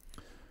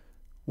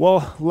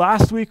Well,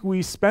 last week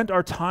we spent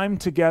our time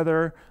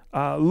together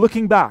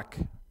looking back,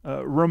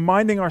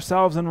 reminding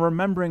ourselves and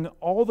remembering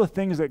all the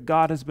things that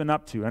God has been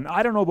up to. And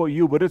I don't know about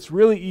you, but it's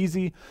really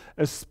easy,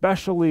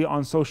 especially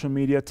on social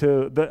media,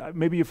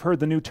 maybe you've heard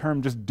the new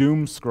term, just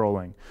doom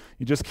scrolling.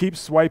 You just keep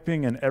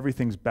swiping and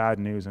everything's bad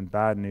news and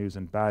bad news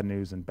and bad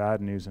news and bad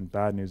news and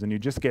bad news. And you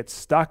just get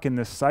stuck in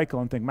this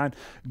cycle and think, man,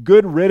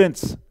 good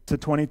riddance to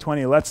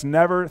 2020. Let's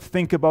never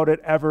think about it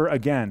ever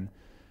again.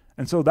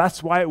 And so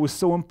that's why it was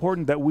so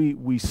important that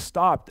we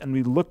stopped and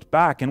we looked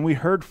back and we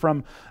heard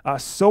from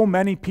so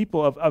many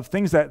people of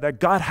things that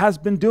God has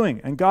been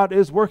doing and God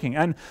is working.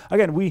 And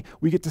again, we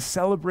get to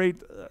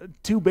celebrate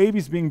 2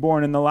 babies being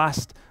born in the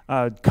last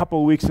couple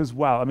of weeks as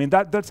well. I mean,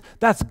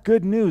 that's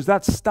good news.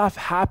 That's stuff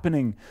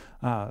happening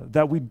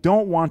that we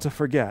don't want to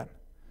forget.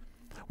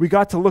 We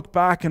got to look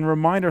back and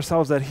remind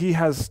ourselves that He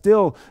has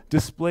still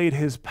displayed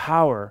His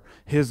power,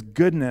 His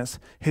goodness,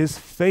 His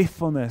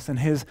faithfulness, and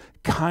His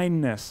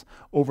kindness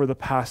over the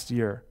past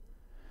year.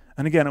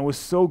 And again, it was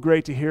so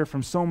great to hear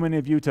from so many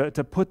of you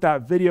to put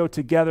that video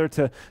together,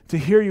 to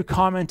hear you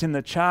comment in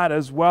the chat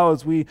as well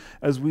as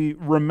we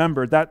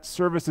remember. That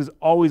service is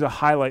always a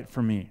highlight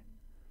for me.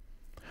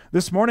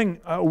 This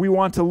morning, we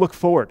want to look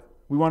forward.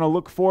 We want to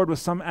look forward with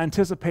some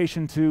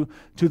anticipation to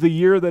the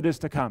year that is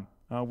to come.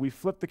 We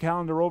flipped the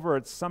calendar over.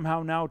 It's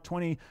somehow now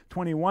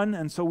 2021,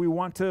 and so we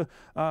want to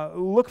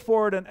look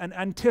forward and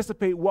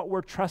anticipate what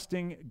we're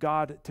trusting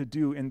God to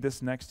do in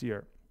this next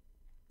year.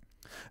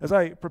 As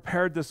I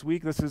prepared this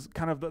week, this is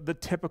kind of the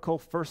typical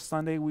first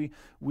Sunday. We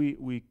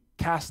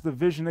cast the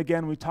vision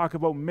again. We talk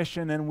about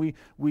mission, and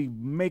we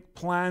make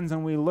plans,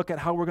 and we look at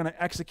how we're going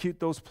to execute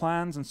those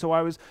plans. And so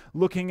I was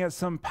looking at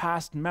some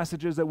past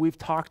messages that we've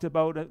talked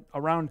about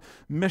around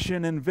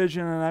mission and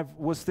vision, and I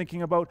was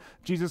thinking about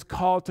Jesus'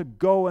 call to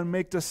go and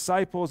make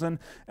disciples and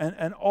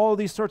all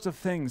these sorts of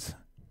things.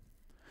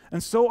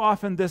 And so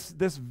often this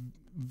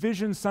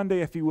Vision Sunday,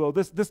 if you will,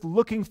 this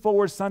looking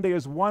forward Sunday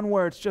is one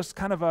where it's just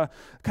kind of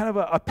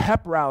a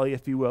pep rally,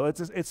 if you will.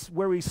 It's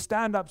where we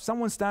stand up,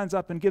 someone stands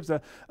up and gives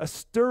a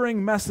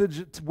stirring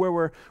message to where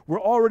we're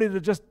all ready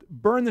to just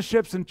burn the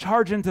ships and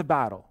charge into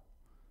battle.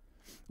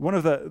 One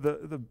of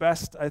the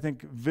best, I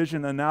think,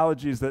 vision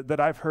analogies that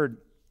I've heard,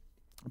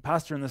 a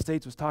pastor in the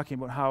States was talking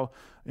about how,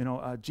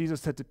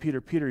 Jesus said to Peter,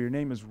 "Peter, your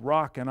name is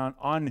Rock, and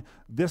on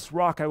this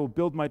rock I will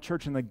build my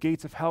church, and the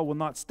gates of hell will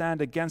not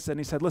stand against it." And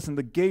he said, listen,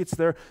 the gates,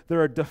 they're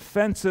a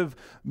defensive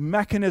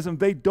mechanism.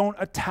 They don't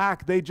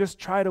attack. They just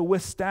try to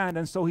withstand.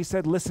 And so he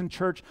said, listen,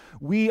 church,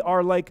 we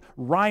are like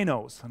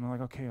rhinos. And I'm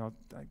like, okay,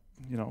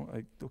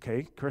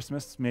 okay,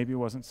 Christmas maybe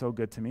wasn't so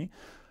good to me.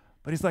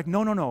 But he's like,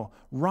 no.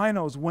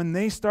 Rhinos, when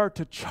they start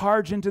to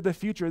charge into the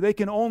future, they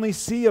can only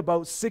see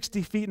about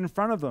 60 feet in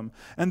front of them.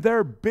 And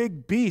they're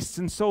big beasts.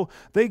 And so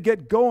they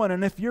get going.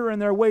 And if you're in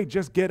their way,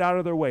 just get out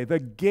of their way. The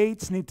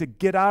gates need to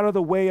get out of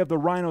the way of the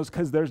rhinos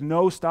because there's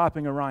no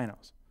stopping a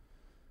rhinos.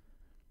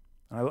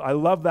 I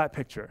love that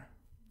picture.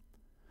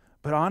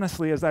 But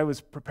honestly, as I was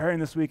preparing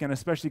this week, and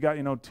especially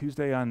got,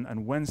 Tuesday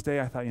and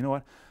Wednesday, I thought, you know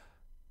what?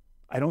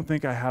 I don't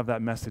think I have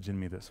that message in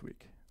me this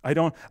week. I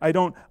don't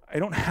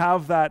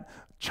have that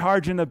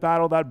charge into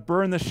battle, that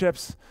burn the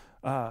ships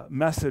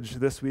message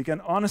this week. And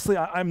honestly,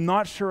 I'm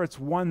not sure it's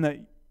one that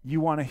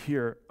you want to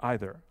hear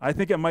either. I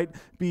think it might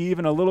be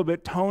even a little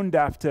bit tone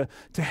deaf to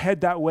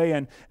head that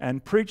way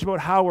and preach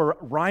about how we're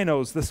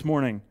rhinos this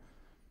morning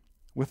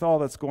with all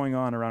that's going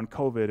on around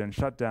COVID and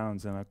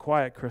shutdowns and a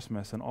quiet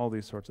Christmas and all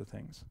these sorts of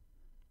things.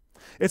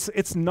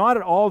 It's not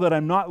at all that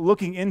I'm not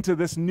looking into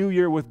this new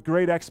year with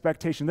great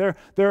expectation. There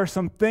are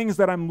some things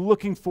that I'm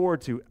looking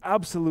forward to,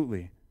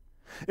 absolutely.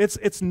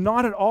 It's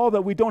not at all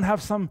that we don't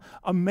have some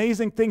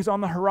amazing things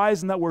on the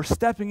horizon that we're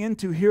stepping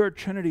into here at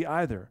Trinity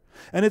either.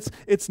 And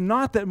it's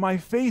not that my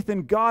faith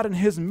in God and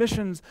His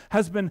missions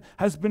has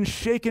been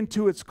shaken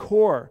to its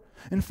core.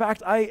 In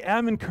fact, I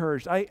am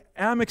encouraged, I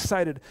am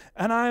excited,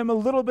 and I am a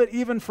little bit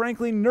even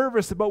frankly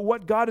nervous about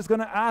what God is going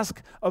to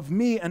ask of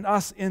me and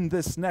us in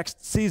this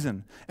next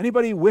season.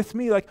 Anybody with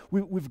me? Like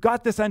we've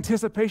got this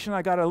anticipation.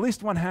 I got at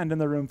least one hand in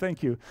the room,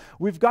 thank you.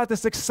 We've got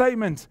this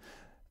excitement,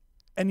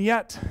 and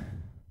yet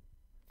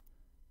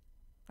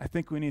I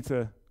think we need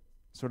to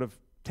sort of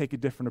take a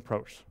different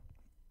approach.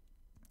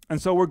 And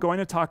so we're going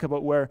to talk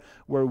about where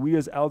we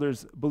as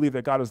elders believe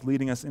that God is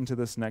leading us into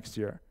this next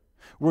year.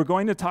 We're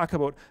going to talk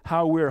about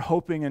how we're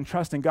hoping and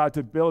trusting God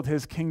to build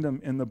His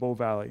kingdom in the Bow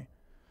Valley.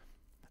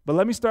 But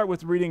let me start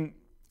with reading,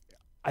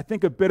 I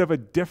think, a bit of a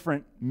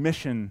different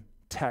mission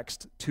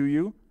text to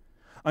you.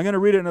 I'm going to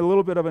read it in a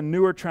little bit of a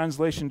newer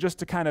translation just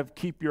to kind of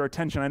keep your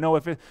attention. I know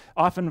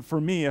often for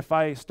me, if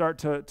I start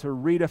to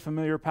read a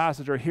familiar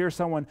passage or hear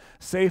someone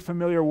say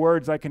familiar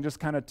words, I can just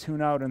kind of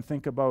tune out and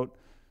think about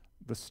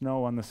the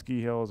snow on the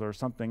ski hills or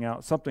something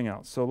else.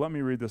 So let me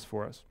read this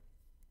for us.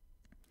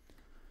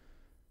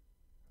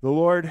 The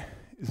Lord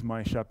is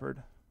my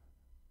shepherd.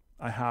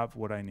 I have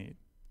what I need.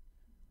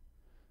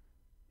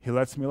 He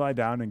lets me lie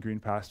down in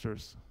green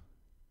pastures,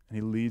 and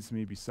He leads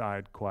me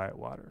beside quiet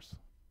waters.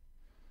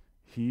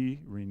 He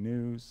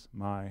renews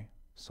my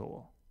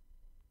soul.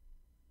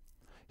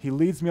 He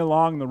leads me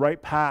along the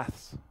right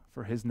paths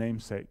for his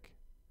name's sake.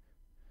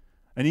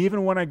 And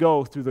even when I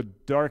go through the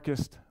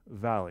darkest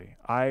valley,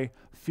 I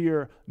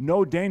fear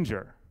no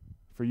danger,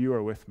 for you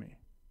are with me.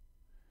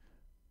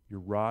 Your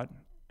rod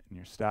and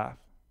your staff,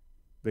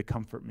 they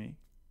comfort me.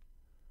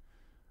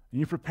 And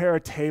you prepare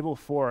a table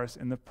for us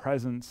in the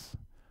presence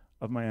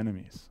of my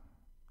enemies.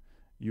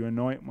 You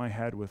anoint my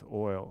head with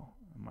oil,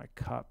 and my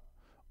cup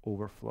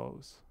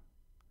overflows.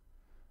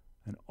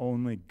 And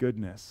only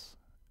goodness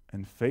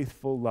and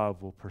faithful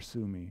love will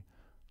pursue me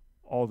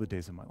all the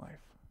days of my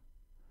life.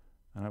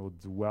 And I will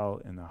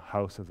dwell in the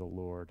house of the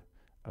Lord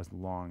as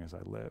long as I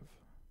live.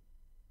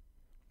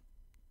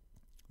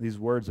 These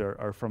words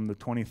are from the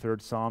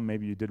 23rd Psalm.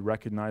 Maybe you did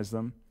recognize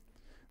them.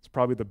 It's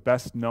probably the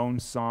best known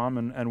psalm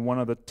and one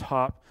of the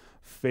top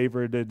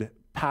favorited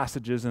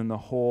passages in the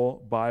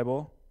whole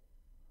Bible.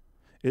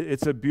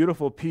 It's a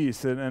beautiful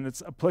piece, and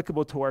it's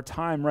applicable to our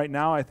time right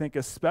now, I think,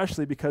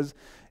 especially because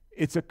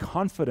it's a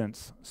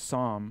confidence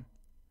psalm.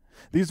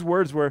 These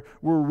words were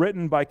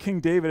written by King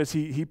David as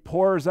he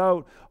pours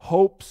out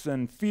hopes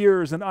and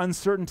fears and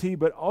uncertainty,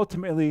 but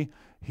ultimately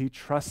he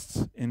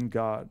trusts in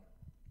God.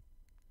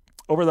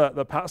 Over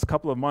the past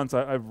couple of months,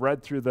 I've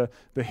read through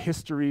the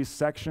history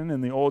section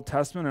in the Old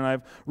Testament, and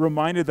I've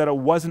reminded that it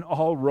wasn't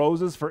all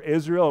roses for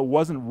Israel. It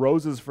wasn't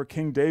roses for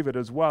King David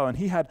as well. And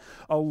he had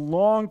a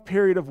long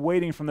period of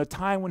waiting from the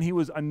time when he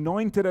was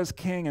anointed as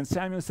king, and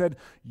Samuel said,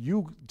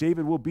 "You,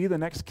 David, will be the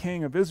next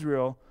king of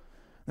Israel."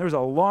 There was a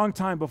long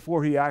time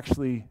before he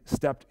actually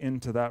stepped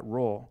into that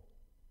role.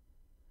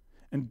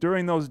 And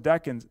during those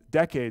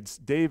decades,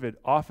 David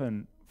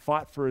often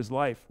fought for his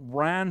life,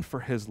 ran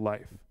for his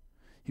life.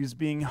 He was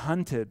being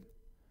hunted.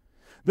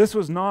 This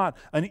was not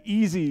an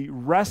easy,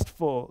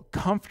 restful,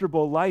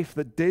 comfortable life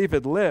that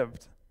David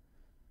lived.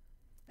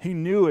 He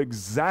knew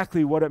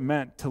exactly what it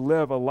meant to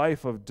live a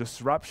life of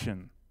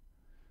disruption,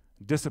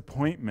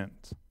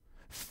 disappointment,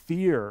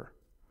 fear,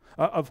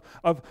 of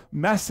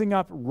messing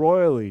up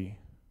royally,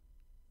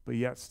 but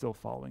yet still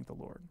following the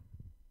Lord.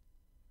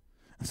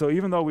 So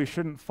even though we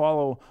shouldn't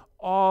follow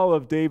all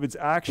of David's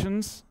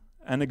actions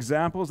and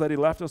examples that he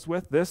left us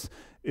with, this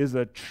is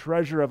a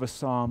treasure of a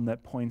psalm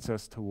that points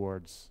us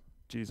towards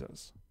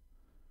Jesus.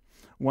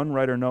 One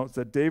writer notes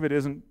that David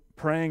isn't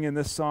praying in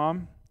this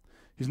psalm.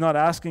 He's not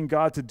asking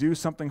God to do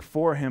something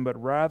for him,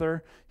 but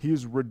rather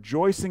he's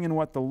rejoicing in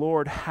what the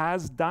Lord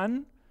has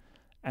done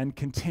and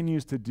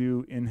continues to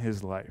do in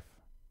his life.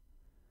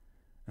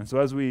 And so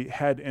as we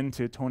head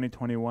into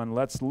 2021,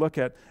 let's look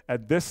at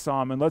this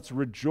psalm and let's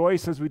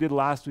rejoice as we did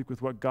last week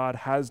with what God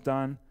has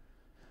done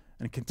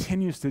and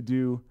continues to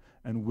do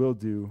and will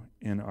do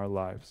in our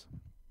lives.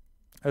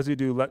 As we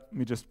do, let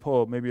me just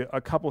pull maybe a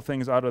couple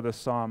things out of this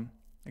psalm.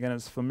 Again,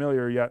 it's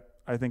familiar, yet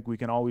I think we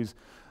can always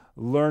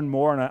learn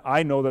more, and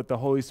I know that the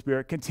Holy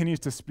Spirit continues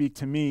to speak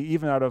to me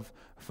even out of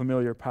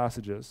familiar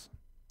passages.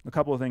 A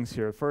couple of things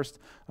here. First,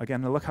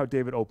 again, look how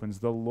David opens.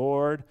 The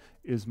Lord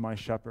is my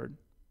shepherd.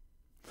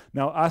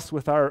 Now, us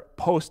with our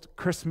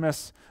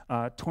post-Christmas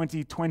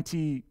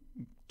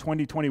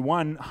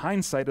 2021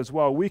 hindsight as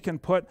well, we can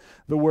put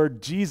the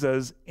word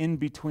Jesus in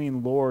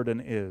between Lord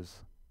and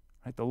is.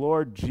 Right? The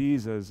Lord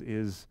Jesus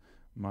is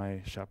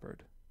my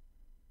shepherd.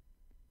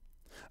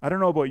 I don't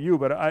know about you,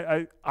 but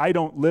I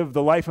don't live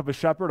the life of a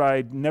shepherd.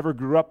 I never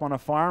grew up on a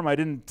farm. I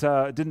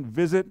didn't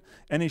visit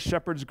any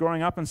shepherds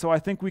growing up, and so I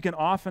think we can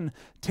often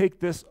take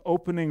this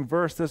opening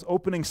verse, this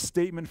opening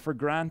statement for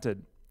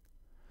granted.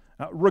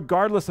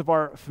 Regardless of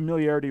our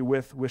familiarity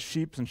with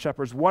sheep and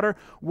shepherds, what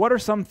are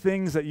some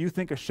things that you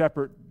think a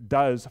shepherd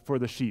does for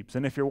the sheep?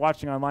 And if you're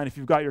watching online, if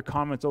you've got your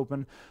comments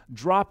open,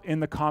 drop in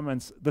the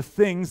comments the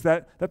things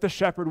that the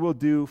shepherd will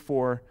do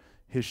for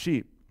his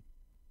sheep.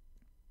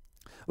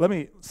 Let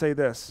me say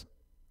this.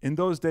 In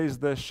those days,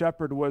 the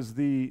shepherd was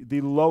the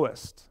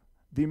lowest,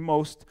 the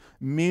most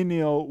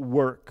menial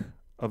work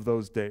of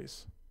those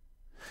days.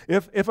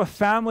 If a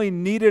family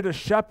needed a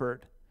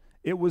shepherd,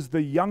 it was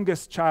the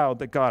youngest child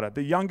that got it,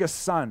 the youngest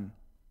son,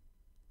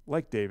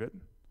 like David,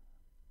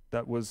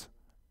 that was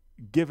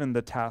given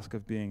the task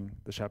of being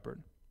the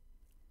shepherd.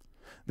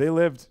 They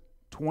lived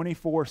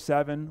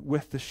 24/7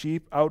 with the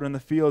sheep out in the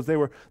fields. They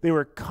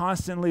were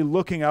constantly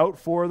looking out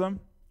for them.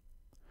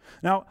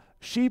 Now,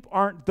 sheep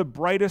aren't the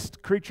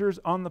brightest creatures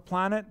on the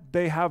planet.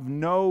 They have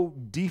no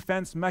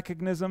defense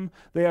mechanism.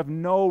 They have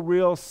no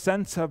real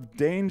sense of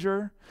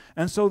danger.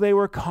 And so they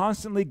were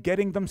constantly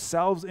getting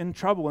themselves in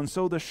trouble. And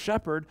so the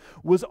shepherd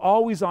was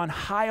always on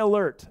high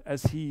alert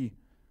as he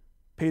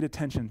paid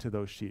attention to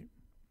those sheep.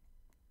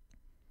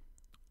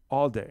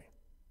 All day,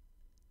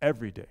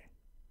 every day,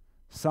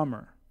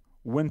 summer,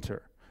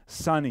 winter,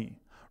 sunny,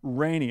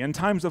 rainy, in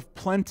times of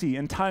plenty,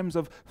 in times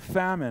of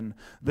famine,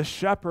 the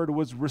shepherd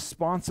was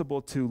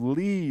responsible to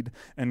lead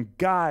and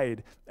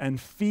guide and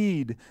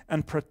feed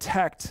and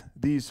protect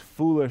these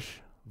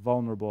foolish,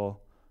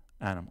 vulnerable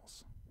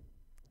animals.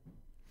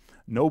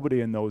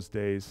 Nobody in those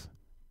days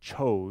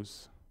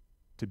chose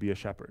to be a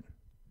shepherd.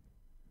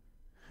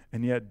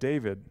 And yet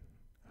David,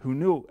 who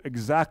knew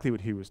exactly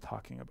what he was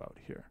talking about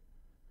here,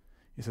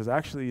 He says,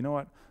 actually, you know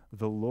what?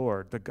 The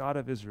Lord, the God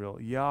of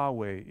Israel,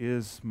 Yahweh,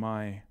 is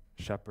my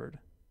shepherd.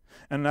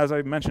 And as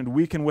I mentioned,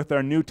 we can, with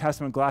our New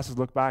Testament glasses,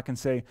 look back and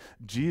say,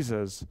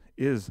 Jesus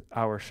is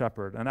our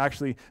shepherd. And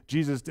actually,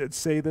 Jesus did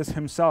say this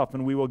himself,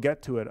 and we will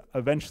get to it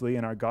eventually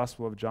in our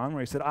Gospel of John,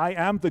 where he said, I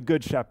am the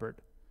good shepherd.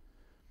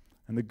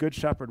 And the good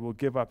shepherd will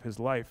give up his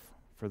life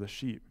for the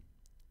sheep.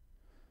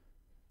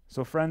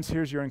 So friends,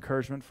 here's your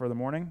encouragement for the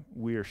morning.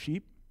 We are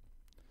sheep.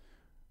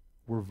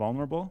 We're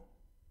vulnerable.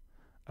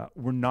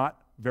 We're not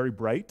very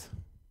bright.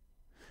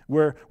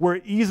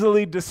 We're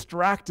easily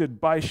distracted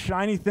by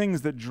shiny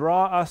things that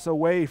draw us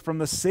away from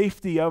the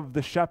safety of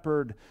the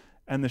shepherd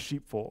and the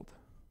sheepfold.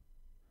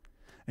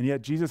 And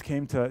yet Jesus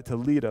came to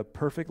lead a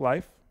perfect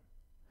life,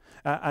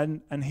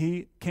 and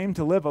he came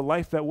to live a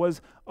life that was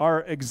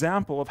our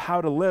example of how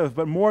to live.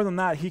 But more than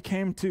that, he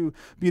came to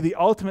be the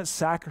ultimate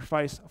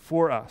sacrifice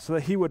for us, so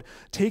that he would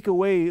take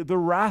away the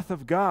wrath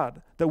of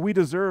God that we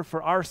deserve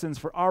for our sins,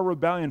 for our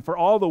rebellion, for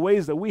all the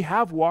ways that we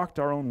have walked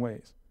our own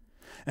ways.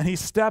 And he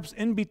steps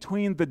in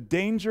between the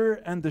danger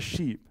and the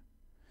sheep.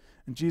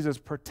 And Jesus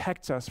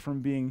protects us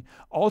from being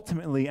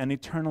ultimately and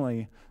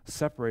eternally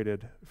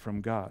separated from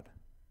God.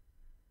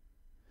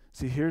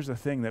 See, here's the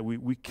thing that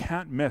we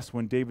can't miss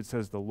when David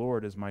says, the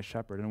Lord is my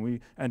shepherd.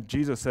 And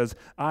Jesus says,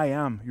 I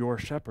am your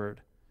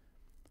shepherd.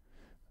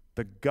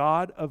 The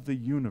God of the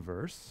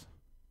universe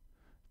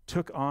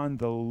took on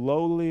the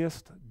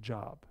lowliest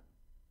job,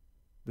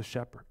 the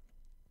shepherd,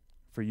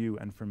 for you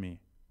and for me.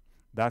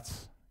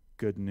 That's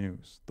good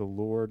news. The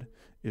Lord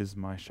is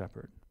my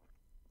shepherd.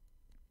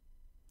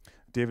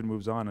 David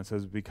moves on and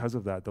says, because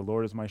of that, the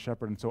Lord is my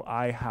shepherd, and so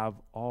I have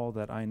all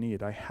that I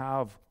need. I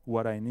have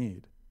what I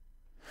need.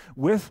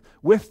 With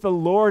the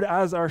Lord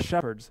as our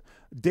shepherds,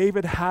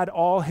 David had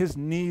all his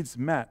needs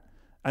met,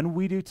 and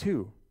we do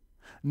too.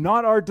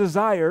 Not our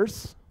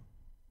desires,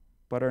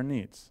 but our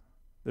needs.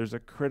 There's a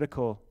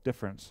critical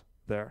difference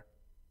there.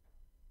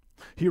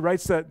 He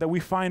writes that we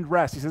find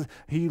rest. He says,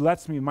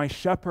 my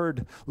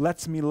shepherd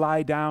lets me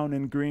lie down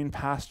in green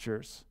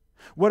pastures.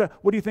 What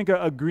do you think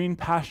a green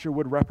pasture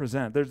would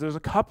represent? There's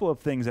a couple of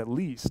things at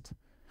least.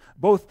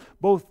 Both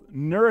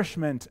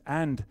nourishment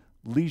and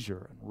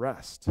leisure and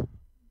rest.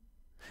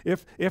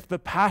 If the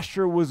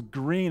pasture was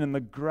green and the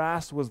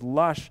grass was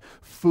lush,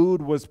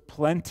 food was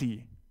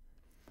plenty.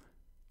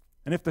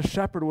 And if the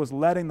shepherd was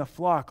letting the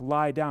flock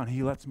lie down,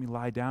 he lets me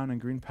lie down in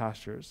green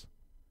pastures.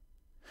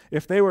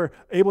 If they were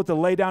able to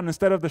lay down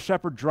instead of the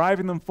shepherd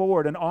driving them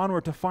forward and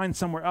onward to find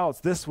somewhere else,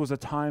 this was a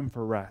time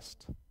for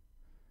rest.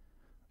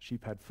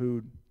 Sheep had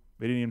food.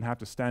 They didn't even have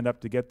to stand up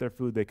to get their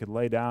food. They could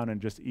lay down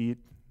and just eat.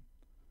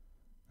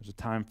 There's a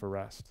time for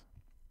rest.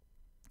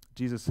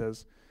 Jesus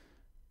says,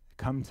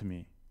 come to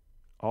me,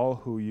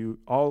 all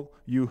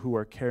you who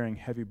are carrying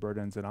heavy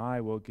burdens, and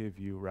I will give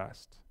you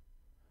rest.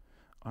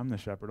 I'm the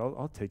shepherd.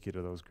 I'll take you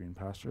to those green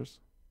pastures.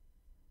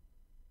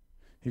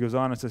 He goes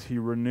on and says, he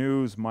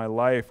renews my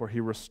life, or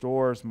he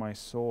restores my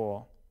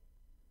soul.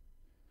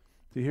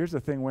 See, here's the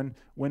thing.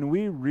 When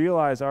we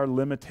realize our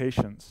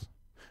limitations,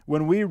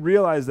 when we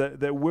realize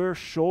that we're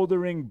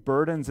shouldering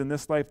burdens in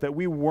this life that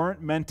we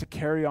weren't meant to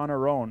carry on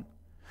our own,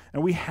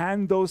 and we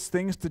hand those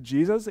things to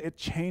Jesus, it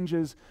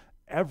changes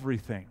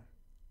everything.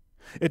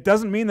 It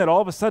doesn't mean that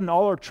all of a sudden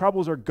all our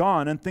troubles are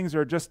gone and things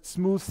are just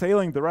smooth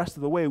sailing the rest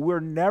of the way. We're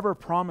never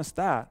promised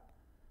that.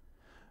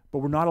 But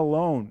we're not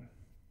alone.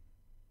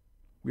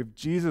 We have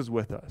Jesus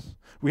with us.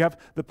 We have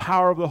the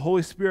power of the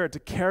Holy Spirit to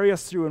carry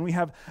us through, and we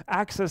have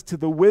access to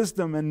the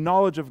wisdom and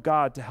knowledge of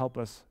God to help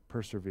us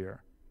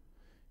persevere.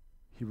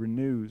 He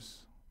renews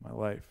my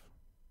life.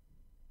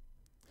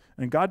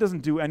 And God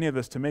doesn't do any of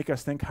this to make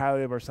us think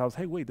highly of ourselves.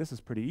 Hey, wait, this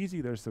is pretty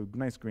easy. There's a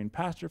nice green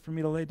pasture for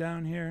me to lay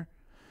down here.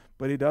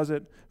 But he does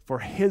it for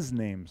his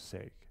name's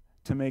sake,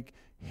 to make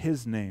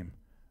his name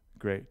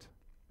great.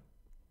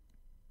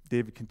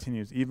 David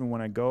continues, even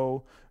when I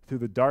go through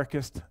the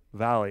darkest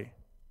valley,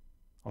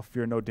 I'll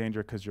fear no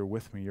danger because you're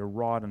with me. Your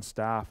rod and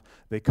staff,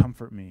 they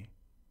comfort me.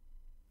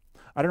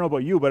 I don't know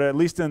about you, but at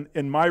least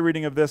in my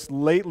reading of this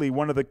lately,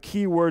 one of the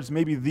key words,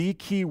 maybe the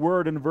key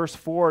word in verse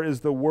 4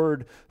 is the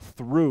word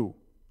through.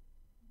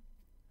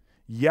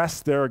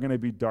 Yes, there are going to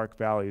be dark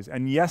valleys,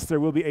 and yes, there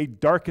will be a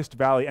darkest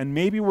valley, and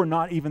maybe we're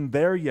not even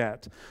there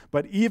yet,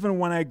 but even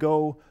when I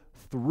go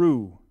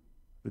through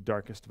the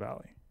darkest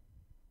valley,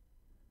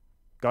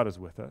 God is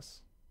with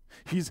us.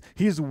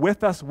 He's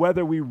with us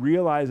whether we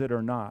realize it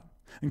or not.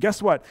 And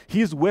guess what?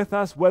 He's with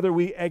us whether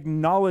we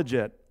acknowledge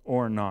it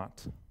or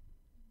not.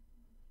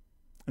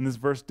 In this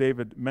verse,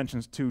 David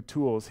mentions two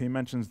tools. He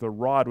mentions the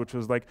rod, which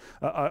was like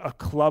a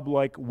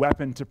club-like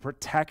weapon to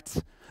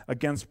protect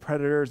against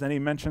predators. And he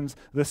mentions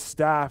the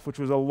staff, which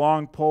was a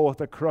long pole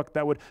with a crook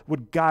that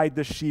would guide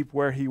the sheep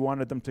where he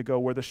wanted them to go,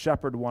 where the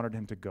shepherd wanted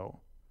him to go.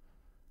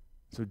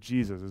 So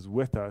Jesus is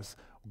with us,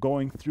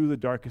 going through the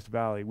darkest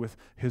valley with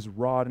his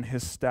rod and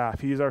his staff.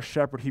 He is our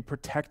shepherd. He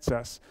protects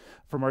us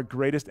from our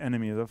greatest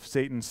enemies of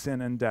Satan, sin,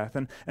 and death.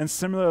 And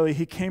similarly,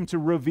 he came to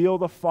reveal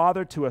the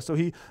Father to us. So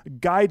he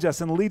guides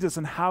us and leads us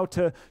in how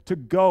to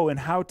go and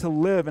how to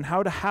live and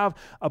how to have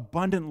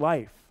abundant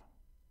life.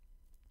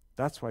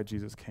 That's why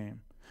Jesus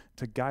came,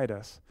 to guide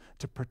us,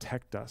 to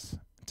protect us,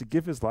 to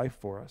give his life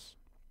for us.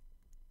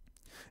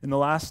 In the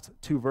last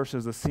two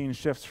verses, the scene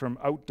shifts from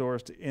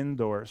outdoors to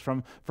indoors,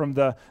 from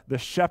the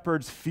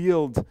shepherd's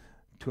field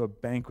to a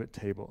banquet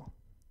table.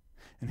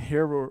 And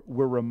here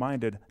we're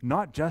reminded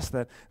not just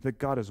that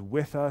God is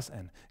with us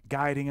and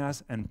guiding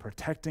us and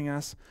protecting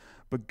us,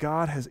 but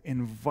God has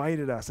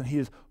invited us and he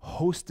is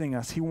hosting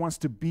us. He wants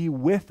to be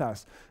with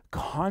us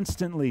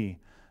constantly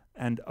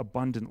and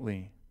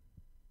abundantly.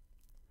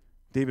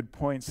 David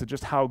points to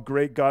just how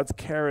great God's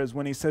care is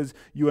when he says,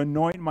 "You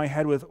anoint my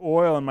head with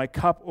oil and my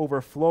cup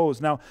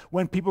overflows." Now,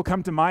 when people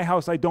come to my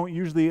house, I don't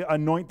usually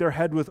anoint their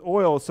head with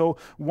oil. So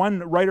one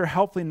writer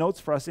helpfully notes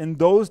for us, in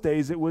those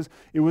days it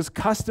was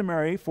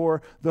customary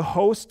for the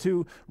host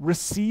to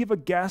receive a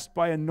guest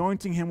by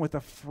anointing him with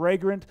a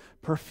fragrant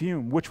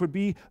perfume, which would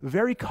be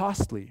very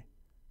costly.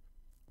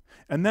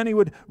 And then he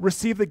would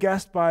receive the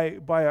guest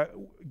by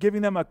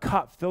giving them a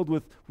cup filled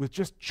with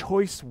just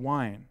choice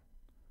wine.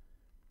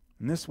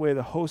 In this way,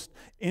 the host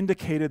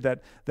indicated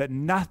that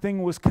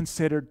nothing was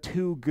considered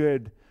too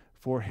good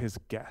for his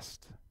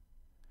guest.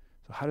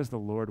 So how does the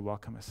Lord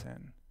welcome us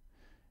in?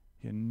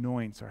 He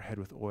anoints our head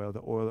with oil,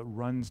 the oil that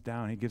runs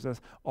down. He gives us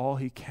all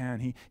he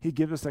can. He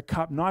gives us a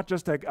cup, not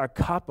just a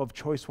cup of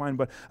choice wine,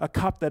 but a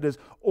cup that is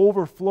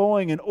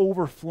overflowing and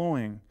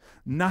overflowing.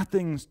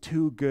 Nothing's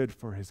too good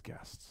for his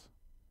guests.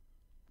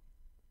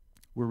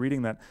 We're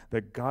reading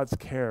that God's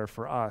care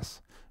for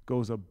us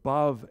goes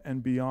above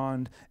and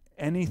beyond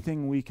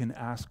anything we can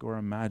ask or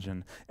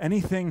imagine,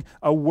 anything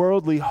a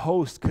worldly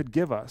host could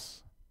give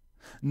us.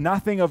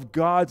 Nothing of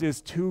God's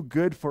is too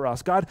good for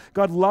us. God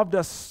loved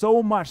us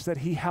so much that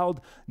he held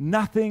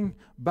nothing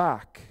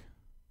back.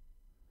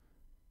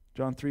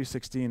 John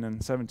 3:16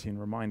 and 17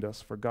 remind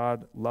us, "For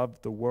God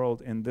loved the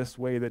world in this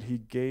way, that he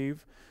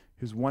gave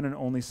his one and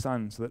only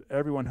Son, so that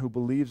everyone who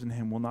believes in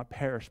him will not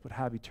perish but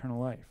have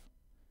eternal life."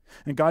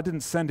 And God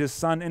didn't send his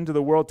Son into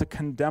the world to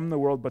condemn the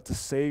world, but to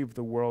save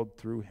the world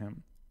through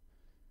him.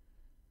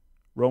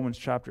 Romans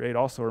chapter 8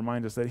 also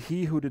reminds us that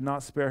he who did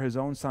not spare his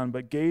own Son,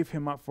 but gave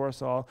him up for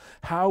us all,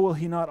 how will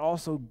he not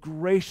also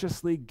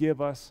graciously give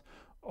us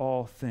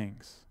all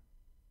things?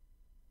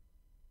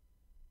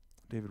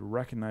 David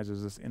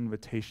recognizes this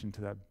invitation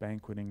to that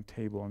banqueting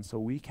table, and so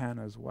we can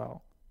as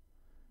well.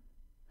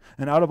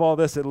 And out of all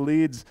this, it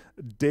leads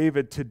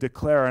David to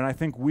declare, and I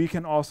think we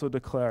can also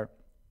declare,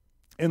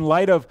 in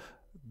light of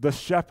the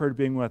shepherd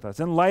being with us,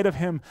 in light of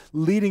him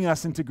leading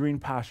us into green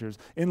pastures,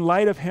 in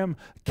light of him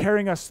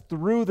carrying us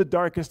through the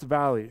darkest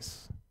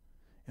valleys,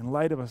 in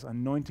light of us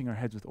anointing our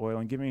heads with oil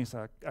and giving us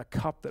a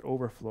cup that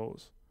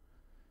overflows,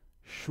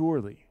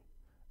 surely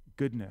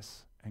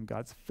goodness and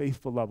God's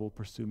faithful love will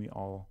pursue me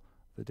all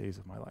the days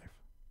of my life.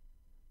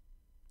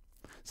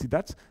 See,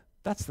 that's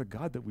the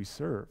God that we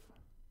serve.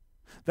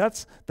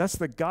 That's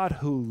the God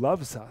who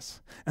loves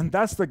us. And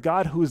that's the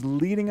God who is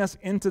leading us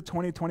into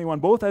 2021,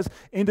 both as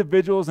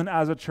individuals and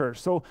as a church.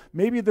 So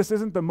maybe this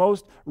isn't the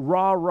most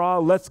rah,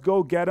 let's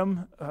go get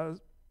him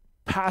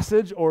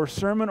passage or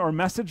sermon or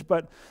message,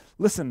 but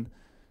listen,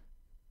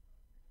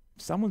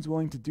 if someone's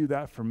willing to do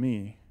that for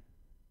me,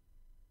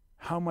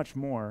 how much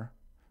more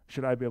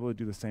should I be able to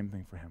do the same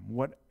thing for him?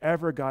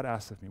 Whatever God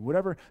asks of me,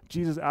 whatever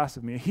Jesus asks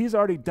of me, he's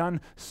already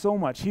done so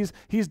much.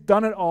 He's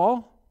done it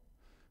all.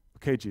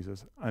 Okay,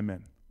 Jesus, I'm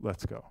in.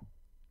 Let's go.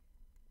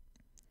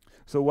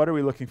 So what are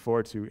we looking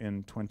forward to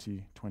in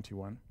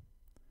 2021?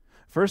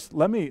 First,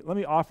 let me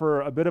offer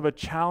a bit of a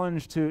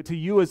challenge to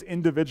you as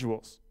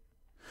individuals.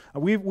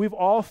 We've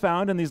all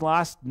found in these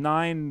last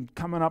 9,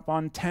 coming up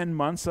on 10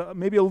 months,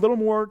 maybe a little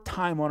more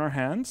time on our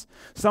hands,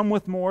 some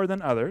with more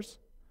than others.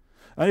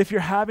 And if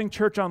you're having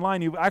church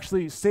online, you've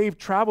actually saved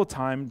travel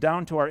time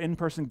down to our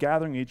in-person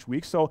gathering each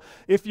week. So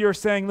if you're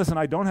saying, listen,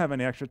 I don't have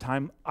any extra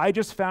time, I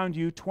just found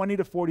you 20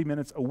 to 40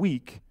 minutes a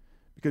week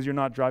because you're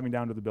not driving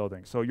down to the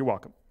building. So you're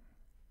welcome.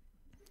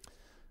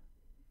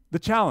 The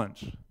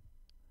challenge,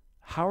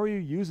 how are you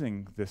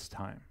using this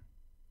time?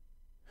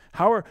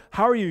 How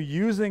are you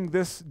using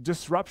this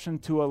disruption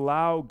to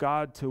allow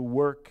God to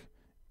work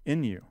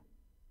in you?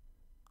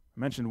 I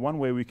mentioned one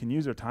way we can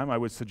use our time. I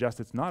would suggest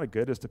it's not a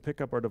good, is to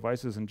pick up our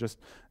devices and just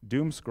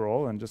doom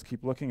scroll and just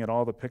keep looking at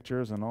all the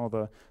pictures and all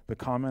the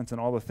comments and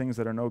all the things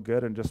that are no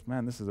good and just,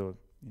 man, this is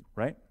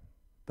right?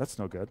 That's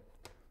no good.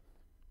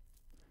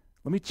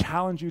 Let me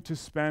challenge you to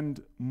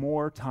spend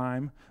more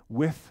time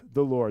with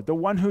the Lord, the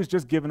one who's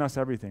just given us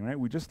everything, right?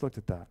 We just looked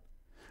at that.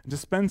 And to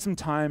spend some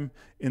time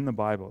in the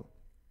Bible.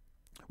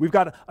 We've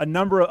got a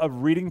number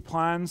of reading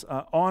plans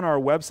on our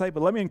website,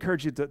 but let me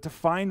encourage you to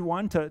find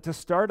one, to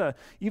start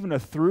even a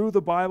through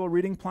the Bible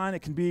reading plan.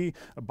 It can be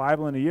a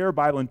Bible in a year,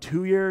 Bible in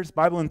 2 years,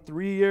 Bible in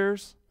 3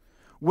 years.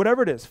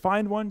 Whatever it is,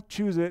 find one,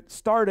 choose it,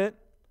 start it,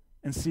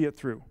 and see it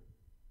through.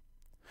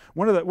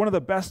 One of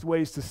the best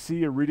ways to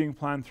see a reading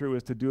plan through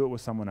is to do it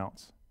with someone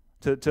else.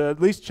 To at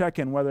least check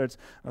in, whether it's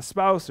a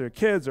spouse or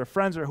kids or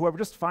friends or whoever,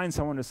 just find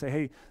someone to say,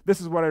 hey, this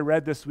is what I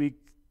read this week.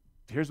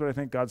 Here's what I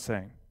think God's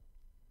saying.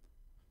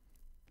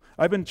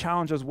 I've been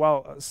challenged as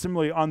well,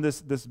 similarly on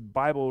this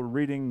Bible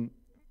reading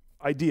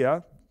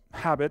idea,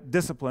 habit,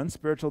 discipline,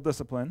 spiritual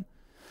discipline,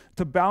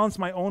 to balance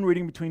my own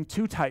reading between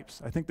two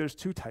types. I think there's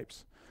two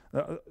types.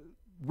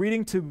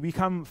 Reading to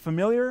become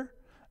familiar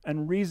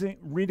and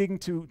reading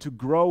to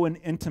grow in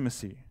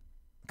intimacy.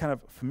 Kind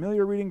of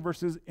familiar reading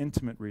versus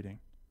intimate reading.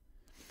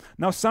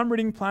 Now, some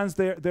reading plans,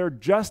 they're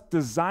just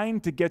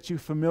designed to get you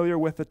familiar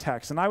with the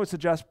text. And I would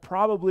suggest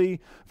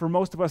probably for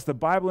most of us, the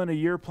Bible in a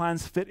Year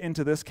plans fit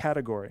into this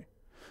category.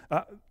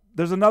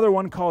 There's another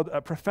one called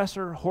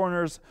Professor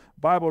Horner's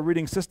Bible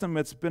Reading System.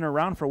 It's been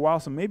around for a while,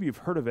 so maybe you've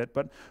heard of it.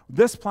 But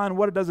this plan,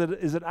 what it does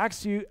is it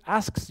asks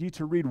you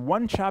to read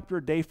one chapter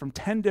a day from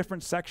 10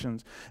 different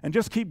sections and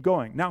just keep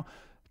going. Now,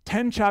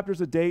 10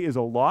 chapters a day is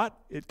a lot.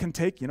 It can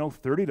take,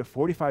 30 to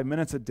 45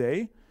 minutes a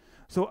day.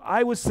 So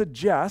I would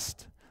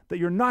suggest that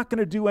you're not going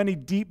to do any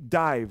deep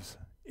dives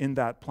in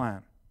that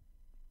plan.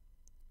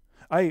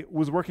 I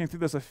was working through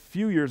this a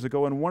few years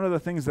ago, and one of the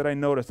things that I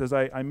noticed as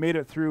I made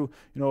it through,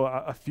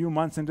 a few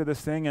months into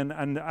this thing,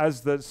 and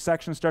as the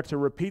sections start to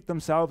repeat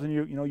themselves, and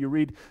you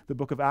read the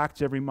book of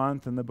Acts every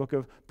month, and the book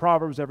of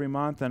Proverbs every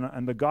month,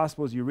 and the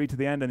Gospels you read to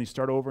the end, and you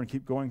start over and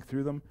keep going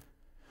through them.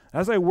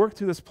 As I worked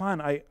through this plan,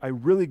 I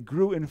really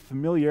grew in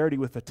familiarity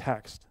with the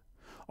text.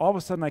 All of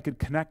a sudden, I could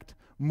connect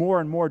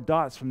more and more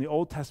dots from the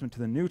Old Testament to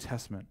the New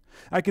Testament.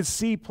 I could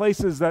see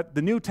places that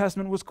the New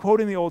Testament was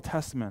quoting the Old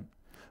Testament.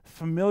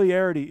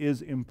 Familiarity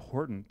is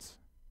important.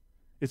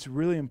 It's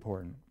really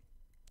important.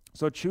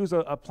 So choose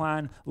a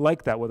plan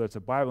like that, whether it's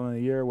a Bible in a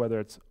Year, whether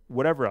it's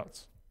whatever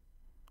else.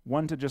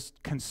 One to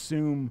just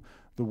consume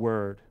the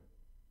Word.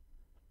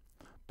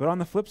 But on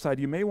the flip side,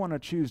 you may want to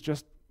choose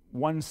just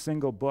one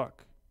single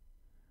book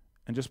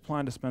and just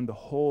plan to spend the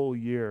whole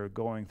year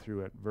going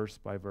through it verse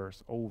by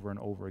verse over and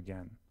over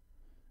again.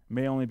 It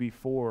may only be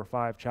 4 or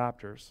 5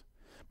 chapters.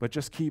 But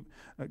just keep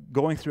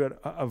going through it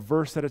a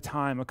verse at a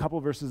time, a couple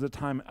verses at a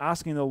time,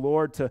 asking the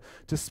Lord to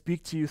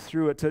speak to you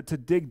through it, to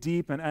dig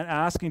deep, and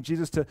asking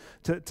Jesus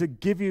to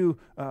give you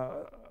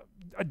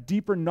a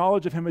deeper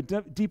knowledge of Him, a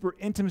deeper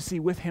intimacy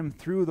with Him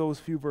through those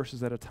few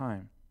verses at a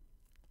time.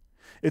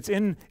 It's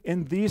in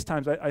these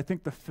times, I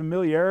think the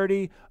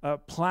familiarity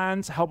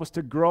plans help us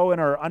to grow in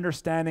our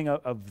understanding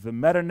of the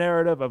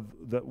meta-narrative, of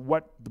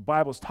what the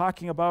Bible's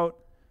talking about.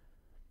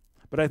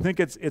 But I think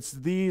it's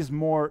these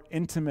more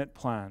intimate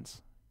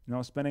plans.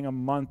 Spending a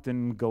month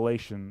in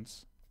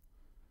Galatians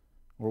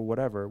or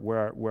whatever,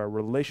 where our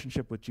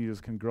relationship with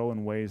Jesus can grow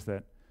in ways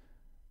that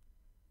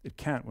it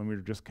can't when we're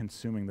just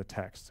consuming the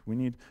text. We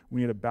need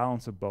a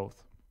balance of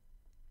both.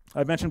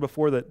 I mentioned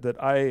before that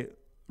I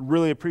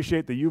really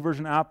appreciate the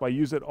YouVersion app. I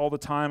use it all the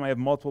time. I have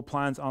multiple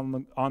plans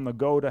on the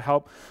go to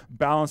help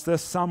balance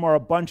this. Some are a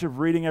bunch of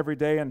reading every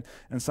day, and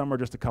some are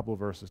just a couple of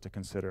verses to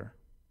consider.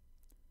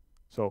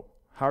 So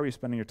how are you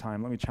spending your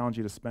time? Let me challenge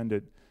you to spend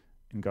it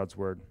in God's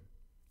Word.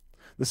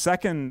 The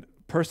second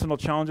personal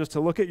challenge is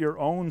to look at your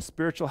own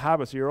spiritual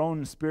habits, your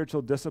own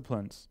spiritual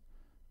disciplines.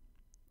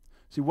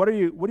 See, what are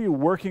you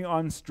working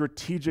on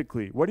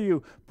strategically? What are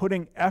you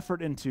putting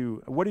effort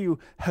into? What are you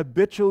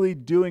habitually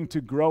doing to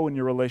grow in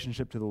your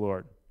relationship to the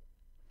Lord?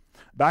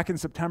 Back in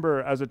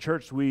September, as a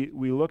church, we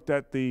looked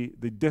at the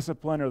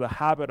discipline or the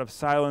habit of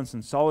silence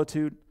and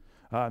solitude.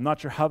 I'm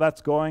not sure how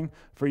that's going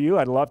for you.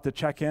 I'd love to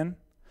check in.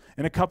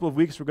 In a couple of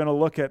weeks, we're going to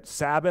look at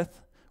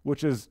Sabbath,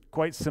 which is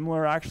quite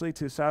similar actually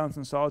to silence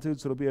and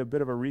solitude, so it'll be a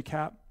bit of a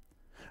recap.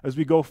 As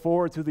we go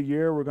forward through the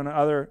year, we're going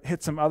to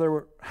hit some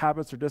other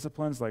habits or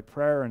disciplines like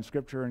prayer and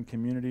scripture and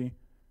community.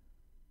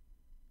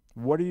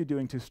 What are you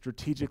doing to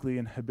strategically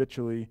and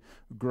habitually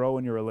grow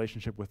in your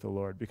relationship with the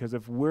Lord? Because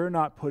if we're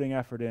not putting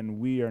effort in,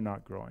 we are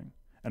not growing.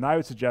 And I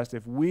would suggest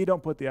if we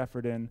don't put the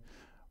effort in,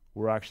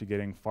 we're actually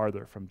getting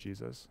farther from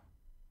Jesus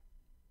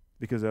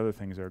because other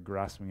things are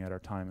grasping at our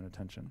time and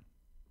attention.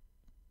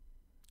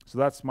 So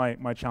that's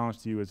my challenge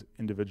to you as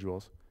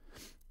individuals.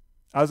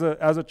 As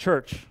a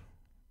church,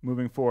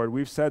 moving forward,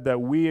 we've said that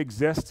we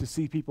exist to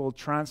see people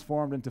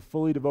transformed into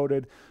fully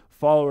devoted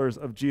followers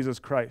of Jesus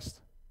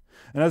Christ.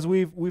 And as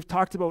we've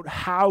talked about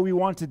how we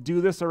want to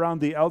do this around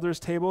the elders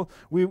table,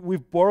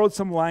 we've borrowed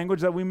some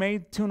language that we may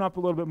tune up a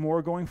little bit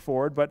more going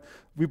forward, but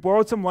we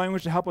borrowed some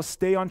language to help us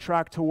stay on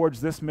track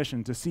towards this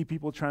mission, to see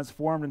people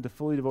transformed into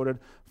fully devoted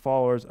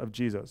followers of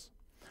Jesus.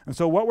 And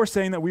so what we're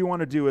saying that we want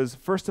to do is,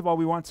 first of all,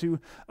 we want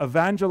to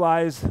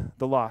evangelize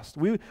the lost.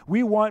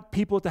 We want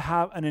people to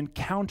have an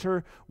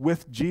encounter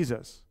with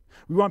Jesus.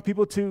 We want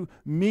people to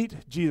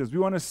meet Jesus. We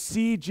want to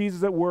see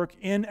Jesus at work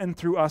in and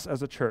through us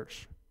as a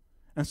church.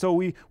 And so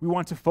we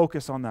want to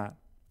focus on that.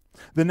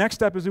 The next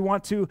step is we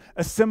want to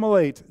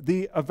assimilate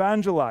the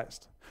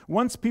evangelized.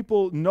 Once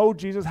people know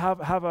Jesus, have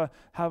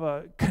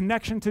a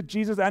connection to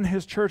Jesus and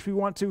His church, we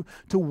want to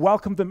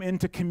welcome them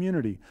into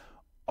community.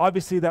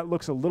 Obviously, that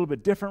looks a little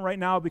bit different right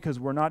now because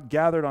we're not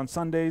gathered on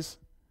Sundays.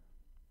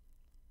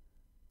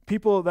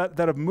 People that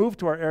have moved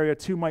to our area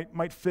too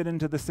might fit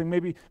into this thing.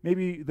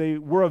 Maybe they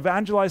were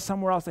evangelized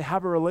somewhere else. They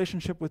have a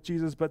relationship with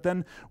Jesus, but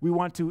then we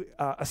want to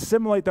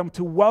assimilate them,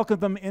 to welcome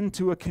them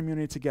into a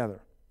community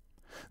together.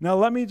 Now,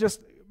 let me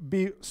just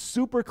be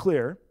super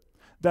clear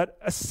that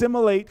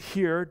assimilate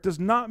here does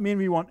not mean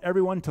we want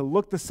everyone to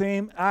look the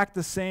same, act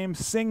the same,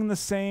 sing the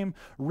same,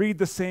 read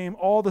the same,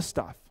 all the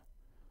stuff.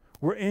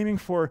 We're aiming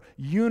for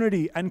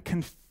unity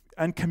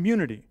and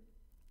community,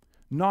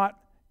 not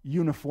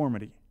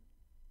uniformity.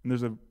 And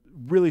there's a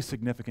really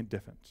significant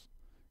difference.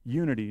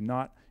 Unity,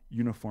 not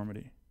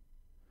uniformity.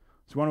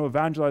 So we want to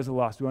evangelize the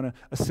lost. We want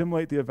to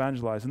assimilate the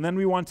evangelized. And then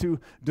we want to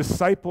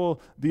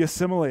disciple the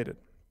assimilated.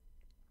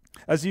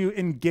 As you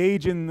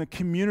engage in the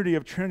community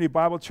of Trinity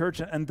Bible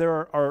Church, and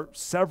there are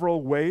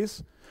several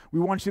ways, we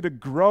want you to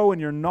grow in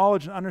your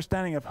knowledge and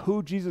understanding of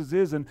who Jesus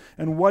is and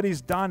what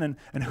he's done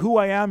and who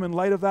I am in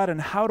light of that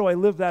and how do I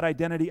live that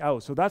identity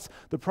out. So that's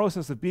the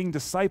process of being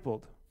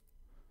discipled.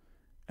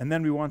 And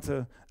then we want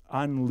to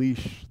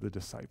unleash the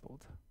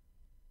discipled,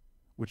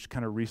 which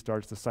kind of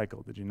restarts the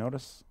cycle. Did you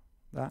notice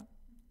that?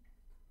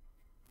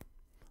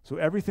 So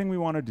everything we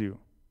want to do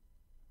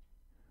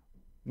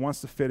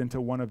wants to fit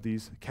into one of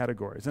these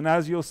categories. And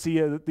as you'll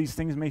see, these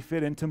things may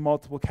fit into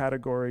multiple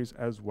categories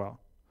as well.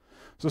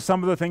 So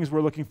some of the things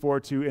we're looking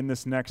forward to in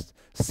this next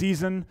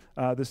season,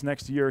 this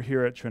next year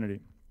here at Trinity.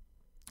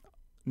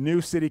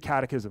 New City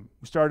Catechism.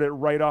 We started it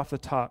right off the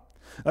top.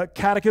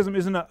 Catechism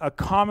isn't a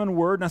common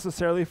word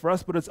necessarily for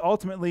us, but it's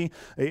ultimately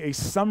a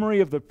summary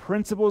of the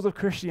principles of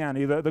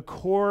Christianity, the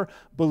core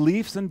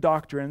beliefs and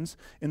doctrines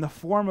in the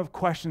form of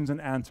questions and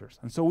answers.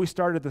 And so we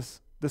started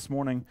this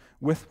morning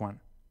with one.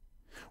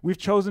 We've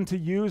chosen to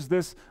use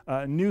this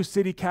New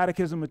City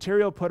Catechism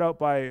material put out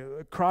by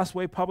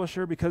Crossway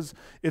Publisher because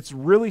it's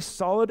really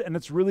solid and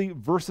it's really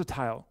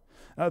versatile.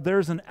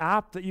 There's an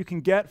app that you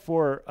can get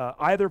for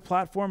either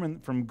platform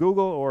from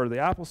Google or the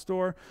Apple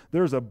Store.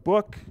 There's a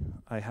book.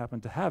 I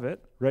happen to have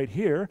it right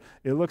here.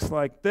 It looks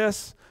like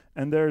this,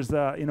 and there's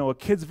a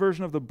kid's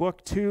version of the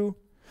book too.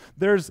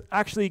 There's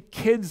actually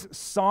kids'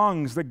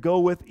 songs that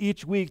go with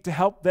each week to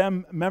help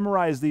them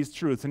memorize these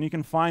truths, and you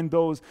can find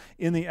those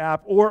in the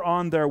app or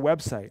on their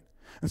website.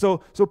 And so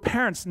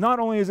parents, not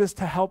only is this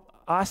to help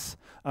us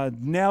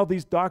nail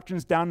these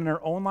doctrines down in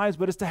our own lives,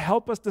 but it's to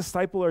help us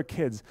disciple our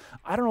kids.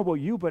 I don't know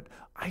about you, but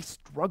I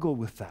struggle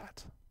with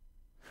that.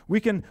 We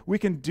can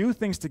do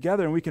things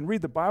together and we can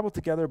read the Bible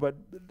together, but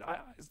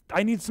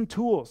I need some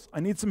tools.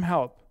 I need some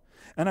help.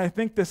 And I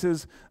think this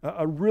is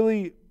a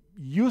really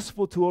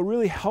useful tool, a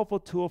really helpful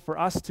tool for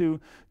us to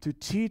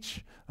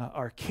teach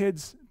our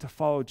kids to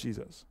follow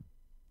Jesus.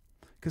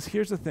 Because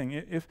here's the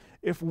thing,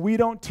 if we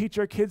don't teach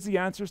our kids the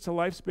answers to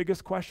life's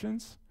biggest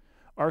questions,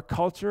 our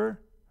culture,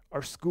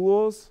 our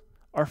schools,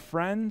 our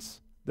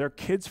friends, their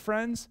kids'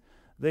 friends,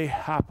 they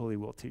happily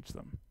will teach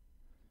them.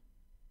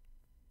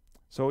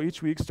 So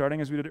each week, starting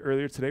as we did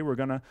earlier today, we're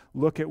going to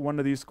look at one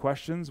of these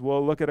questions.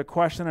 We'll look at a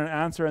question and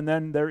answer, and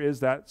then there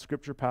is that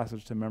scripture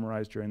passage to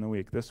memorize during the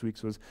week. This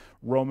week's was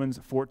Romans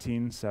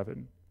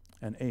 14:7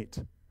 and 8.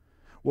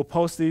 We'll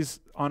post these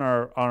on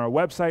our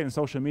website and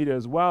social media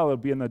as well. It'll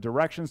be in the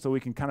directions so we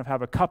can kind of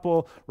have a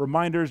couple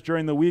reminders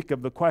during the week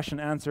of the question,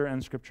 answer,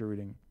 and scripture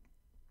reading.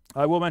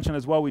 I will mention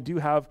as well, we do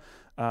have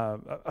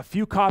a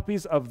few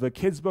copies of the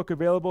kids' book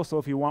available, so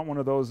if you want one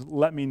of those,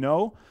 let me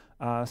know.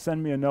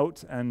 Send me a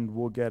note, and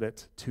we'll get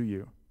it to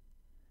you.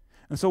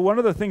 And so one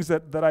of the things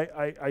that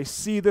I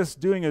see this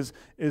doing is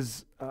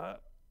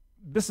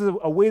this is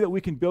a way that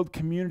we can build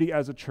community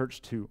as a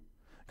church too.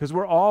 Because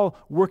we're all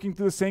working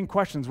through the same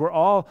questions. We're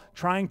all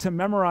trying to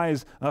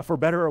memorize, for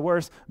better or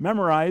worse,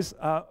 memorize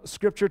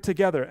Scripture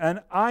together.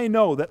 And I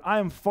know that I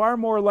am far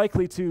more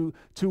likely to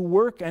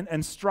work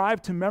and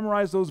strive to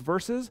memorize those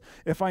verses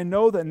if I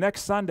know that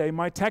next Sunday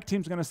my tech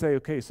team's going to say,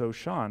 okay, so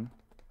Sean,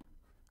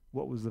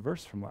 what was the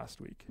verse from last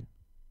week?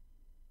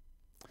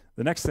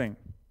 The next thing,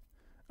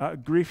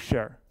 Grief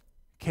Share.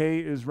 Kay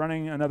is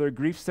running another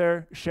Grief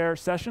Share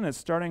session. It's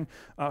starting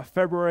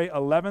February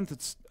 11th.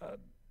 It's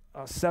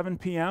 7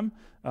 p.m.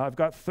 I've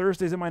got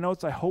Thursdays in my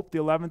notes. I hope the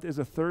 11th is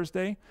a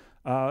Thursday.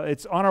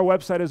 It's on our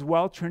website as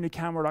well.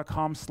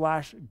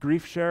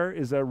 trinitycanmore.com/griefshare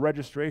is a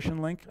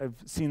registration link. I've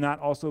seen that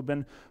also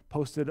been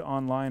posted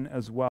online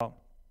as well.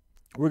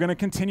 We're going to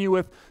continue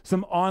with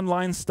some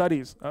online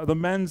studies. The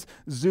men's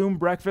Zoom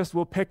breakfast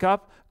will pick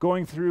up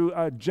going through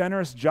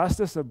Generous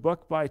Justice, a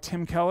book by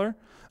Tim Keller.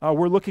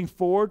 We're looking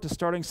forward to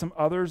starting some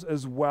others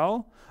as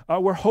well.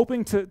 We're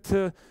hoping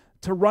to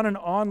run an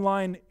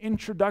online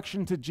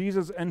introduction to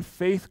Jesus and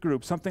faith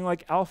group, something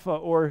like Alpha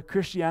or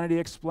Christianity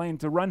Explained,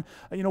 to run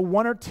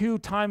 1 or 2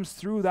 times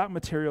through that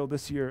material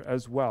this year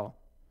as well.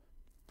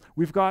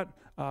 We've got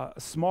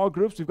small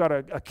groups. We've got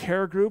a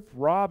care group.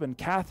 Rob and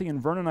Kathy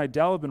and Vernon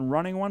Idell have been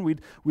running one.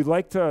 We'd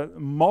like to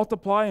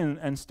multiply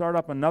and start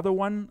up another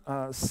one,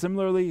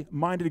 similarly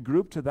minded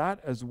group to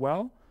that as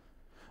well.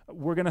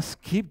 We're going to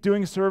keep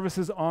doing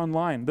services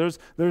online.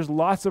 There's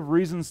lots of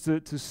reasons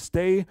to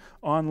stay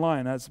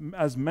online.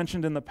 As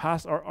mentioned in the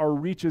past, our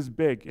reach is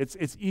big.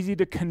 It's easy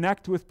to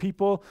connect with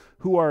people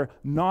who are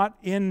not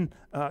in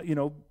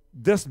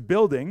this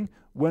building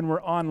when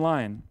we're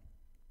online.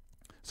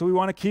 So we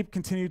want to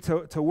continue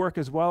to work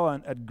as well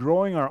at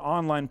growing our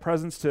online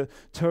presence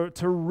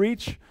to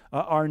reach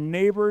our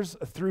neighbors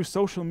through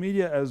social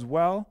media as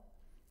well.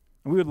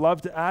 And we would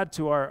love to add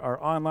to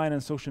our online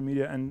and social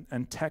media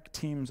and tech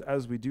teams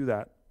as we do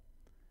that.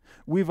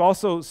 We've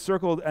also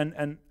circled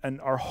and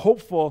are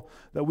hopeful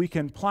that we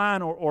can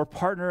plan or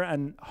partner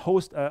and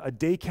host a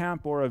day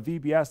camp or a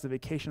VBS, a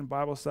Vacation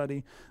Bible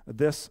Study,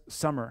 this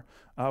summer.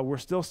 We're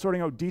still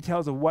sorting out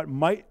details of what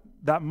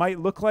that might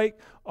look like.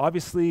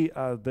 Obviously,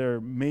 there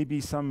may be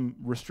some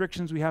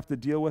restrictions we have to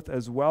deal with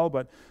as well,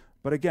 but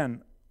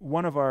again,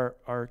 one of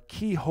our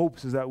key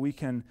hopes is that we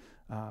can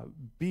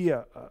be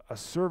a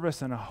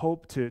service and a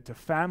hope to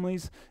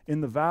families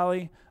in the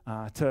valley,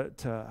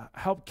 to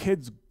help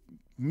kids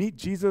meet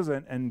Jesus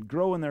and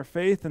grow in their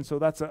faith. And so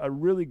that's a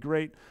really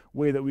great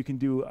way that we can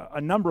do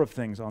a number of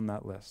things on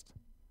that list.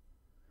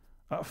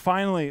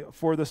 Finally,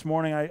 for this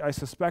morning, I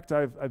suspect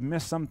I've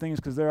missed some things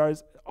because there are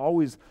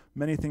always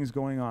many things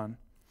going on.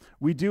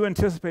 We do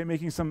anticipate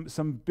making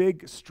some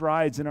big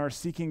strides in our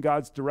Seeking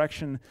God's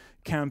Direction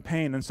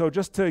campaign. And so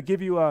just to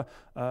give you a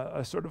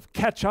sort of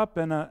catch up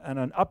and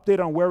an update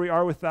on where we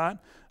are with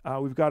that,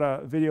 we've got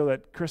a video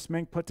that Chris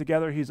Mink put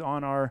together. He's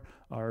on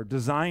our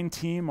design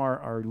team,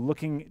 our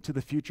Looking to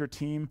the Future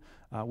team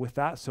with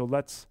that. So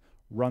let's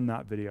run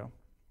that video.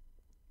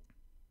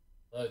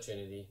 Hello,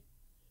 Trinity.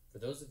 For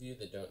those of you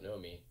that don't know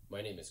me,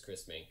 my name is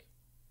Chris Mink.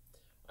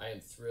 I am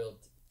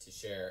thrilled to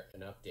share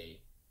an update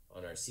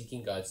on our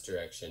Seeking God's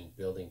Direction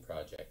building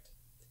project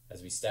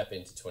as we step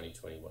into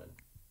 2021.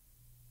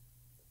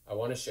 I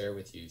want to share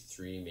with you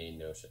three main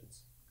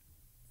notions.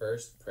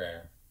 First,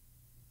 prayer.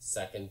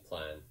 Second,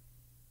 plan.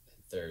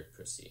 And third,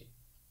 proceed.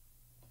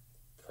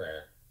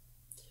 Prayer.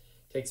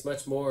 It takes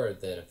much more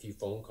than a few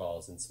phone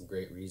calls and some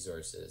great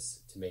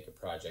resources to make a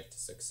project a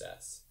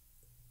success.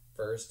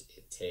 First,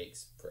 it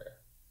takes prayer.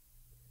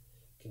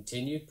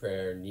 Continued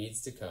prayer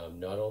needs to come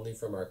not only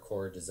from our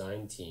core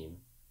design team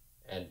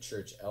and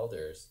church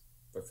elders,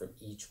 but from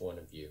each one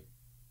of you.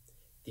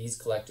 These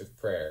collective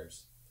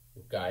prayers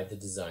will guide the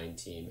design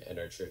team and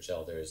our church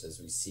elders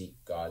as we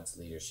seek God's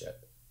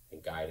leadership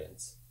and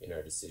guidance in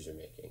our decision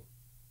making.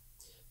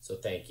 So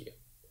thank you.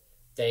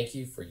 Thank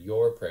you for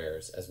your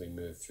prayers as we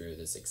move through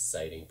this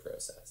exciting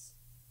process.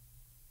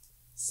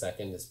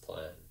 Second is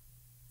plan.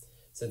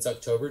 Since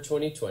October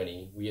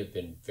 2020, we have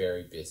been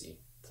very busy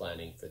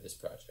planning for this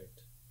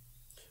project.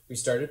 We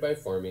started by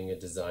forming a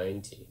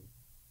design team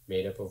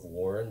made up of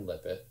Warren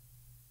Lippett,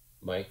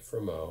 Mike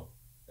Fremeau,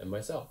 and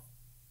myself.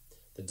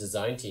 The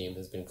design team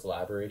has been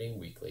collaborating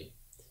weekly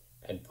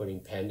and putting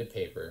pen to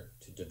paper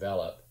to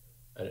develop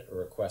a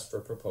request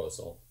for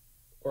proposal,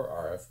 or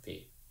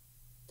RFP.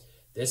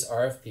 This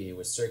RFP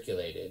was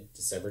circulated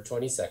December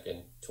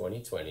 22nd,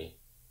 2020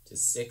 to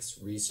 6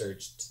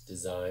 researched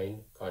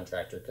design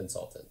contractor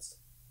consultants.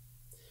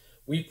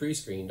 We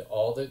pre-screened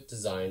all the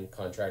design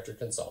contractor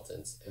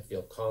consultants and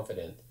feel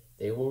confident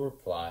they will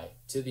reply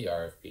to the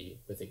RFP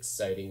with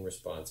exciting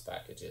response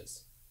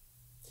packages.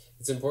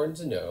 It's important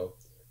to know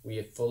we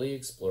have fully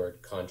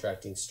explored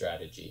contracting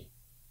strategy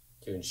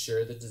to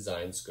ensure the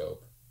design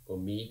scope will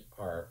meet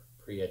our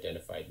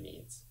pre-identified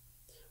needs.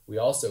 We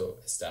also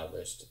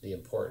established the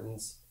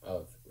importance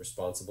of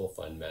responsible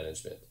fund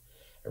management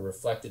and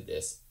reflected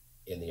this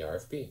in the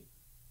RFP.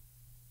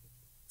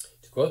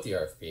 To quote the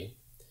RFP,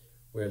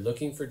 we're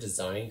looking for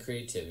design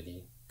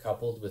creativity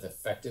coupled with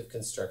effective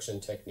construction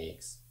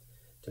techniques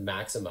to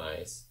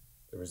maximize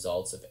the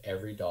results of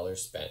every dollar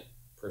spent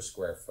per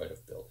square foot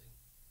of building.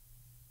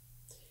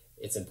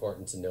 It's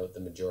important to note the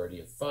majority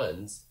of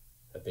funds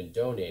have been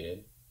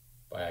donated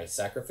by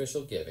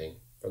sacrificial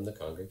giving from the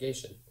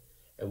congregation,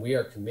 and we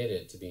are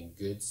committed to being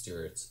good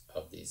stewards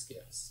of these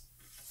gifts.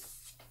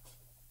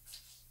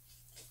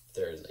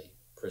 Thirdly,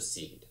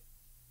 proceed.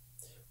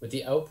 With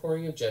the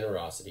outpouring of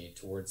generosity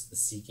towards the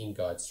Seeking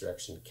God's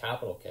Direction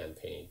capital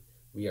campaign,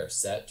 we are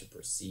set to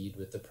proceed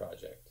with the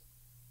project.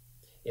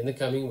 In the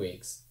coming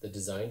weeks, the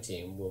design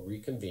team will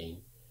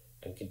reconvene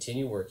and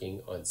continue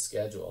working on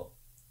schedule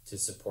to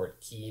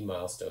support key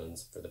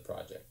milestones for the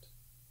project.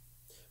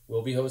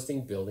 We'll be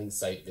hosting building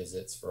site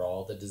visits for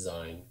all the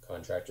design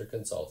contractor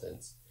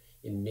consultants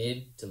in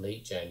mid to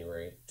late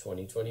January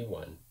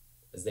 2021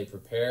 as they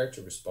prepare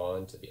to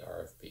respond to the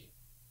RFP.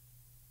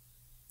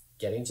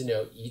 Getting to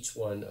know each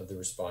one of the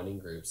responding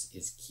groups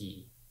is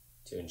key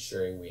to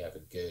ensuring we have a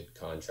good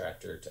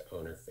contractor to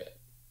owner fit.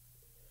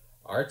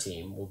 Our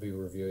team will be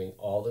reviewing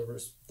all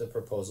the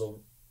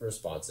proposal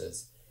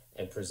responses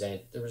and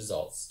present the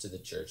results to the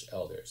church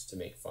elders to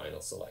make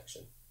final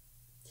selection.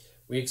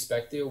 We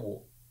expect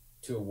to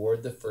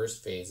award the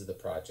first phase of the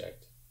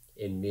project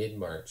in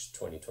mid-March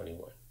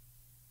 2021.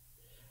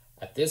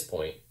 At this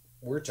point,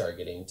 we're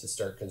targeting to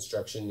start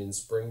construction in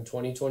spring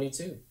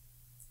 2022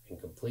 and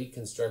complete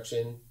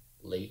construction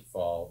late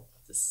fall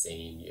of the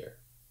same year.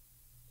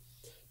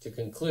 To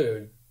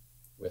conclude,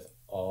 with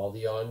all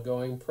the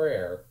ongoing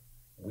prayer,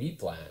 we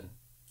plan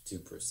to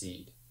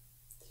proceed.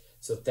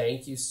 So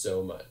thank you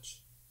so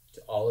much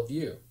to all of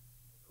you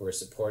who are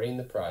supporting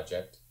the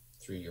project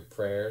through your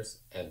prayers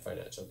and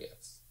financial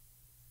gifts.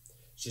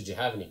 Should you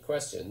have any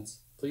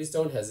questions, please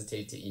don't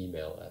hesitate to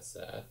email us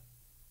at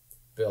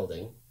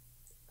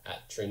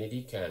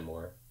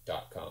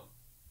building@trinitycanmore.com.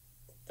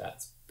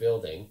 That's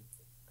building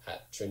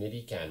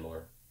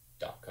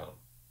trinitycanmore.com.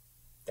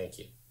 Thank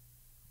you.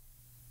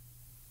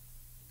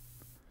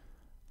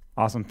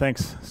 Awesome.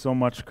 Thanks so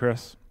much,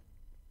 Chris.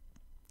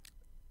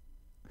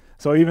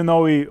 So even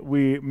though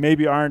we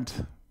maybe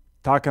aren't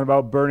talking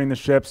about burning the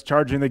ships,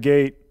 charging the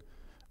gate,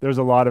 there's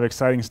a lot of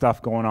exciting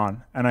stuff going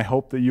on. And I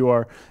hope that you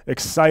are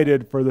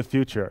excited for the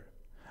future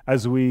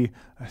as we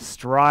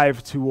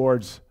strive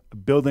towards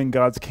building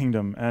God's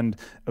kingdom and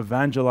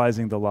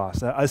evangelizing the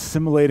lost,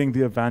 assimilating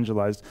the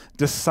evangelized,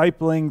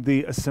 discipling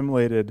the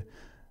assimilated,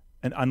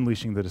 and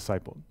unleashing the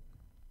discipled.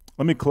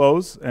 Let me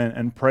close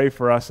and pray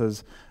for us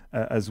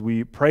as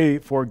we pray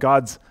for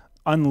God's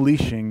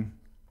unleashing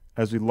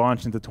as we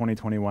launch into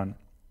 2021.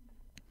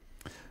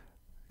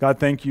 God,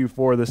 thank you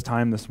for this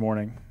time this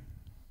morning.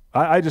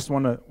 I just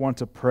want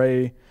to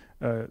pray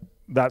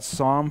that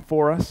psalm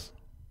for us,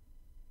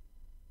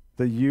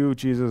 that you,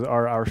 Jesus,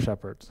 are our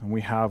shepherds, and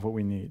we have what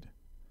we need.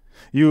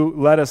 You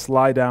let us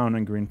lie down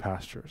in green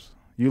pastures.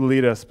 You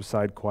lead us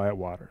beside quiet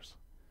waters.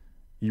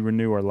 You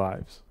renew our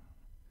lives.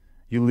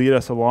 You lead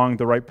us along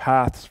the right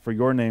paths for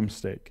your name's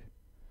sake.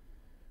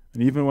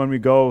 And even when we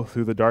go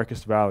through the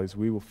darkest valleys,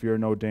 we will fear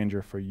no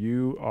danger, for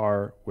you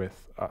are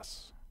with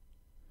us.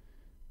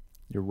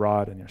 Your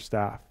rod and your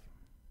staff,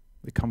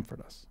 they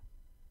comfort us.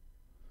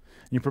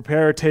 You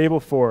prepare a table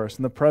for us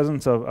in the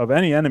presence of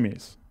any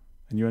enemies,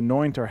 and you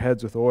anoint our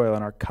heads with oil,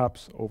 and our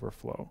cups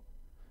overflow.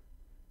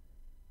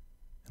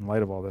 In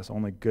light of all this,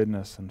 only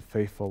goodness and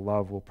faithful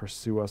love will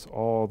pursue us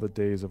all the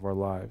days of our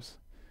lives,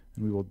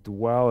 and we will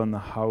dwell in the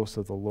house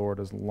of the Lord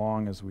as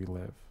long as we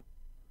live.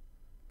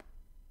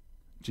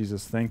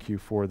 Jesus, thank you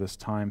for this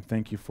time.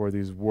 Thank you for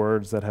these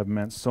words that have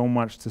meant so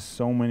much to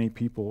so many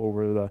people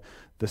over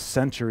the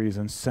centuries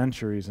and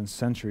centuries and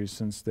centuries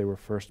since they were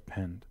first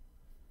penned.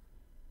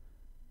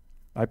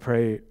 I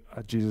pray,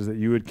 Jesus, that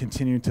you would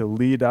continue to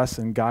lead us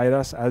and guide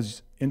us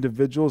as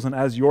individuals and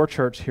as your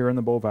church here in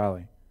the Bow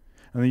Valley,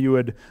 and that you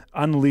would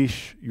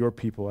unleash your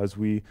people as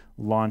we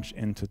launch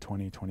into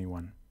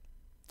 2021.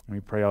 And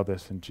we pray all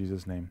this in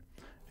Jesus' name.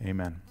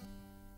 Amen.